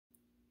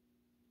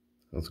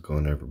How's it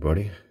going,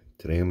 everybody?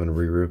 Today I'm going to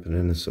re-rip it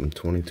into some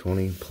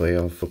 2020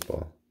 playoff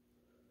football.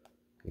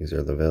 These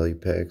are the value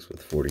packs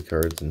with 40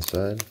 cards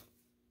inside.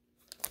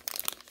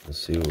 Let's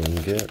see what we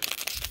can get.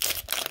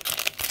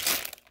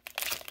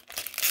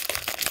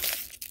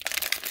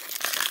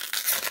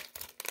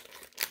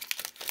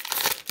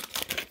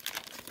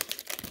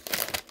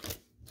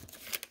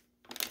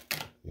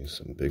 Use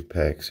some big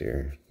packs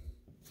here.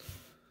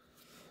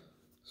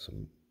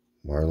 Some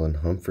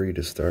Marlon Humphrey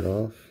to start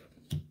off.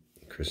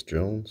 Chris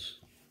Jones.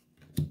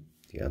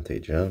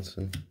 Deontay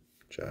Johnson.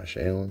 Josh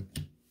Allen.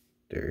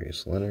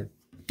 Darius Leonard.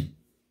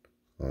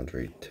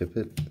 Andre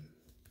Tippett.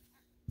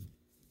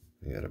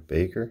 We got a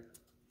Baker.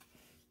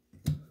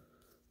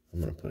 I'm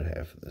going to put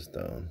half of this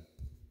down.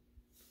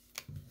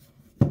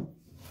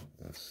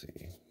 Let's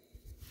see.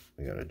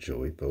 We got a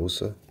Joey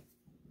Bosa.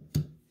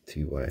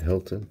 T.Y.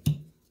 Hilton.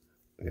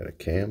 We got a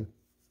Cam.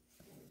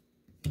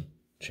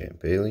 Champ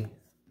Bailey.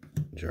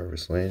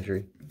 Jarvis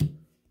Landry.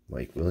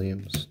 Mike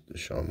Williams.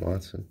 Deshaun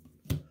Watson.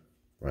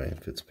 Ryan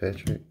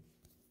Fitzpatrick.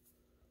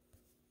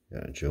 We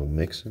got a Joe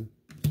Mixon.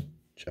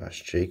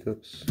 Josh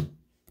Jacobs.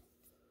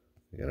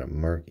 We got a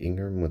Mark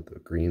Ingram with the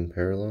green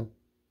parallel.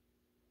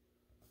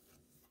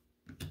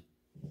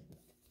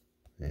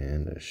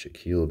 And a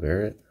Shaquille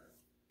Barrett.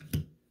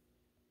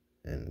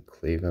 And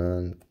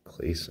Clavon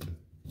Clayson.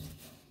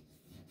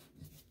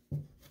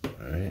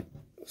 Alright,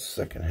 the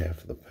second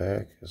half of the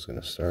pack is going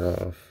to start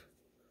off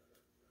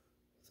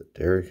with the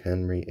Derrick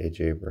Henry,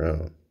 A.J.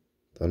 Brown,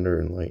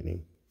 Thunder and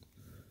Lightning.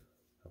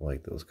 I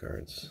like those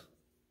cards.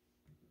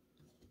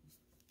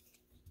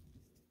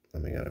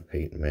 Then we got a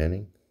Peyton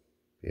Manning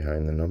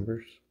behind the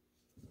numbers.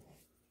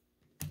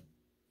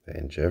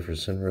 Van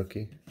Jefferson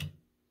rookie.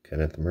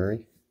 Kenneth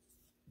Murray.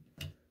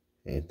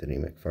 Anthony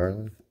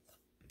McFarland.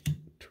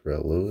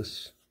 Terrell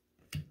Lewis.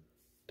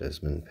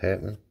 Desmond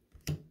Patman.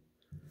 And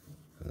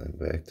then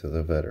back to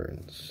the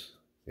veterans.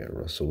 We got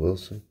Russell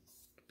Wilson.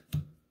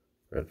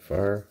 Brett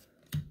Favre.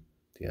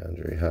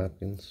 DeAndre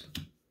Hopkins.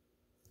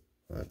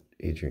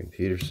 Adrian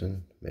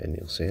Peterson.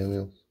 Emmanuel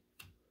Samuels.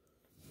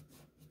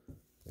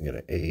 We got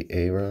an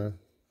Aaron.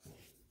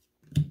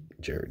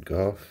 Jared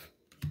Goff.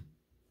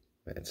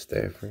 Matt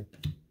Stafford.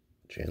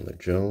 Chandler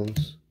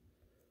Jones.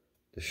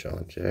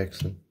 Deshaun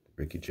Jackson.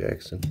 Ricky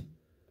Jackson.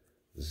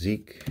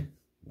 Zeke.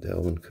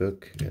 Dalvin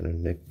Cook. And a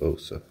Nick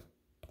Bosa.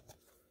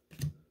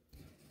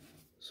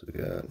 So we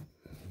got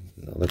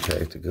another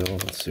pack to go.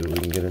 Let's see what we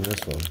can get in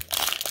this one.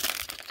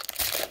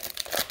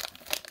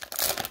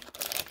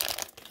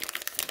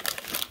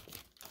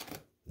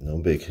 No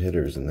big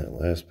hitters in that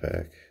last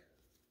pack.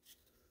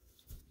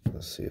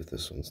 Let's see if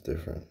this one's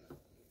different.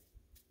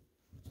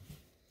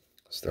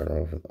 Start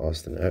off with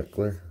Austin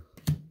Eckler,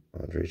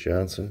 Andre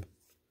Johnson,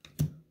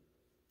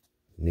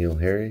 Neil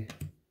Harry,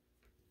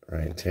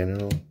 Ryan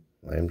Tannehill,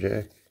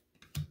 Lambjack,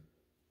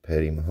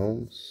 Patty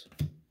Mahomes,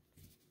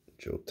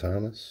 Joe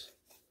Thomas,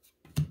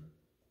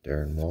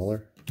 Darren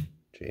Waller,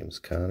 James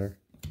Conner,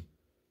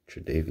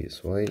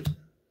 Tre'Davious White,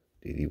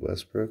 D.D.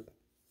 Westbrook,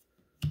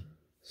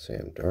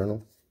 Sam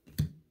Darnold,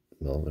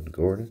 Melvin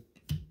Gordon,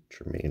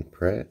 Tremaine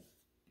Pratt,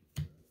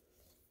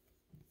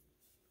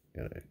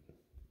 got a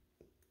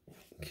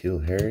Keel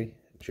Harry,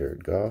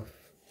 Jared Goff,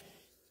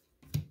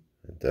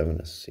 and Devin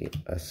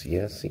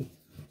Asiasi.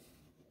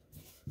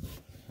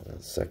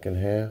 And second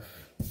half,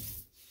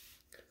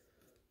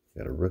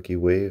 got a rookie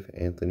wave,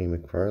 Anthony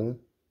McFarland.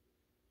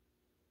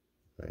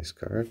 Nice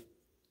card.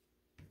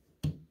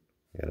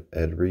 Got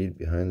Ed Reed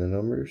behind the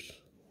numbers.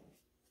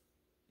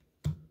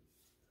 And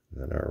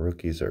then our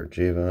rookies are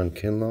Javon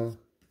Kinlaw,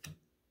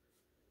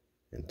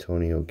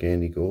 Antonio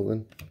Gandy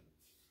Golden,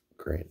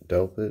 Grant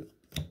Delpit,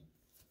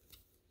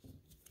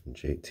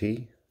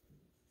 JT,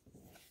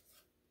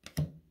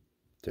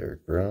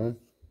 Derek Brown,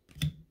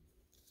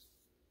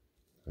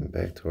 and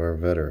back to our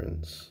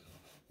veterans.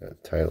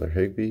 Got Tyler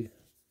Higbee,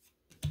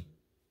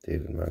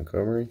 David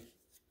Montgomery,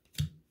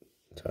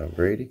 Tom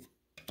Brady,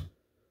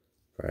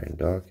 Brian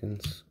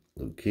Dawkins,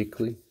 Luke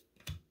Kuechly,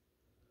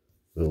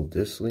 Will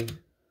Dissly,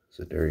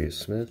 Zadarius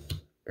Smith,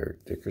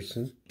 Eric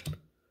Dickerson,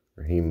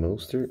 Raheem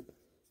Mostert.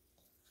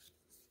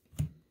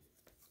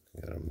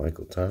 Got a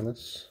Michael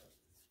Thomas,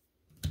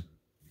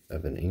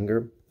 Evan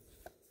Ingram,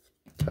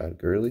 Todd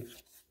Gurley,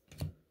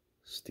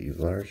 Steve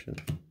Larson,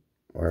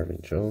 Marvin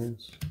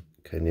Jones,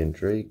 Kenyon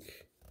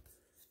Drake,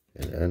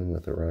 and end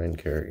with a Ryan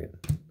Kerrigan.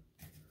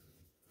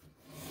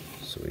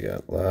 So we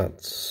got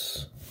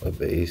lots of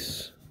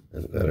base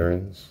and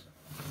veterans,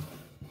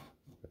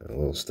 and a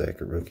little stack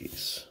of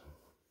rookies.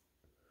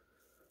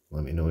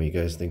 Let me know what you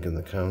guys think in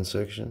the comment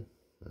section.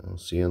 I'll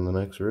see you in the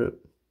next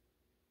rip.